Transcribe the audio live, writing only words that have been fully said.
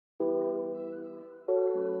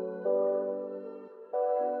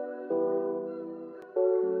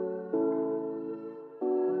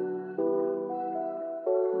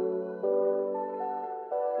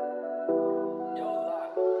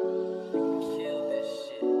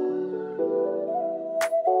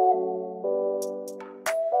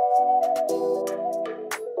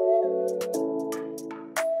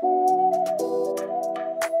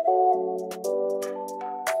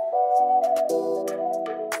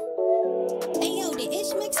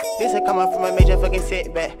This is coming from a major fucking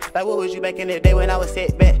setback. Like what was you back in the day when I was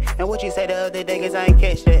set back? And what you say the other day, cause I ain't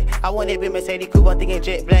catch that. I wanted big Mercedes coupe, I'm thinking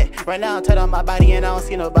jet black. Right now I'm tight on my body and I don't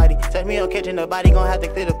see nobody. Tell me I'm catching nobody, gon' have to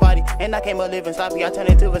clear the party. And I came up living sloppy, I turned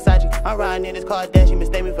into Versace. I'm riding in this car dash, you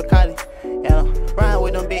mistake me for Kylie. Yeah, I'm riding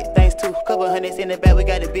with them big things too. Couple hundreds in the back, we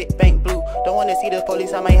got the big bank blue. Don't wanna see the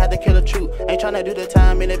police, I might have to kill a troop. Ain't tryna do the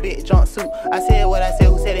time in a big jumpsuit. I said what I said,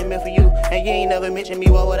 who said it meant for you? And you ain't never mentioned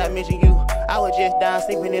me, why would I mention you? I was just down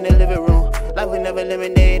sleeping in the living room. Life was never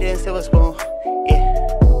lemonade and silver spoon.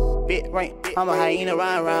 Yeah, big rank. I'm a hyena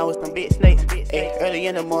riding around with some big snakes. Ay, early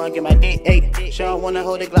in the morning, get my dick ate. She don't wanna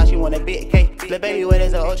hold the glass, she want a big cake. The baby wet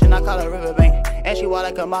as an ocean, I call her riverbank. And she wild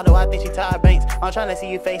like a model, I think she tired banks. I'm tryna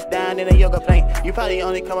see you face down in a yoga plank. You probably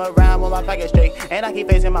only come around with my pocket straight. And I keep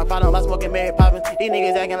facing my problem, I'm smoking Mary Poppins. These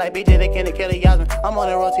niggas acting like bitches, they can't kill a Yasmin. I'm on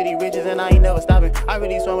the road to these riches and I ain't never stopping. I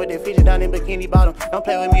really swim with the features down in Bikini Bottom. Don't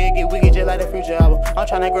play with me and get wicked just like the Future album. I'm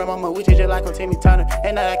tryna grow mama witches just like on Timmy Turner.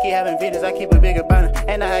 And now I keep having visions, I keep a bigger burner.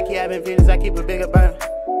 And now I keep having visions, I keep a bigger burner.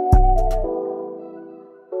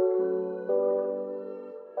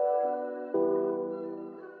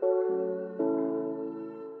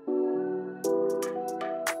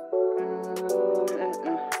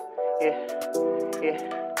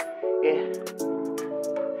 Yeah.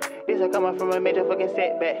 This is coming from a major fucking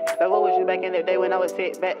setback. Like what was you back in the day when I was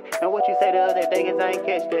set back? And what you say the other day, cause I ain't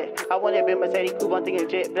catch that. I wanted big Mercedes coupe, I'm thinking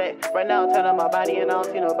jet black. Right now I'm turning on my body and I don't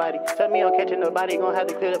see nobody. Tell me I'm catching nobody, gon' have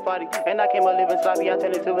to clear the party. And I came up living sloppy, I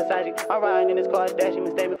turned into Versace. I'm riding in this car dash, you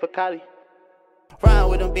mistake me for Kylie. Riding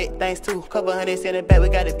with them big things too. Couple hundreds in the back, we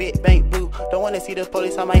got a big bank blue. Don't wanna see the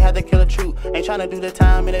police, I might have to kill a troop. Ain't tryna do the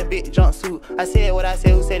time in a big jumpsuit. I said what I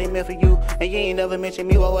said, who said it meant for you? And you ain't never mentioned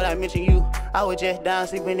me, why would I mention you? I was just down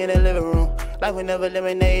sleeping in the living room. Life was never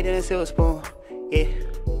lemonade and a silver spoon. Yeah.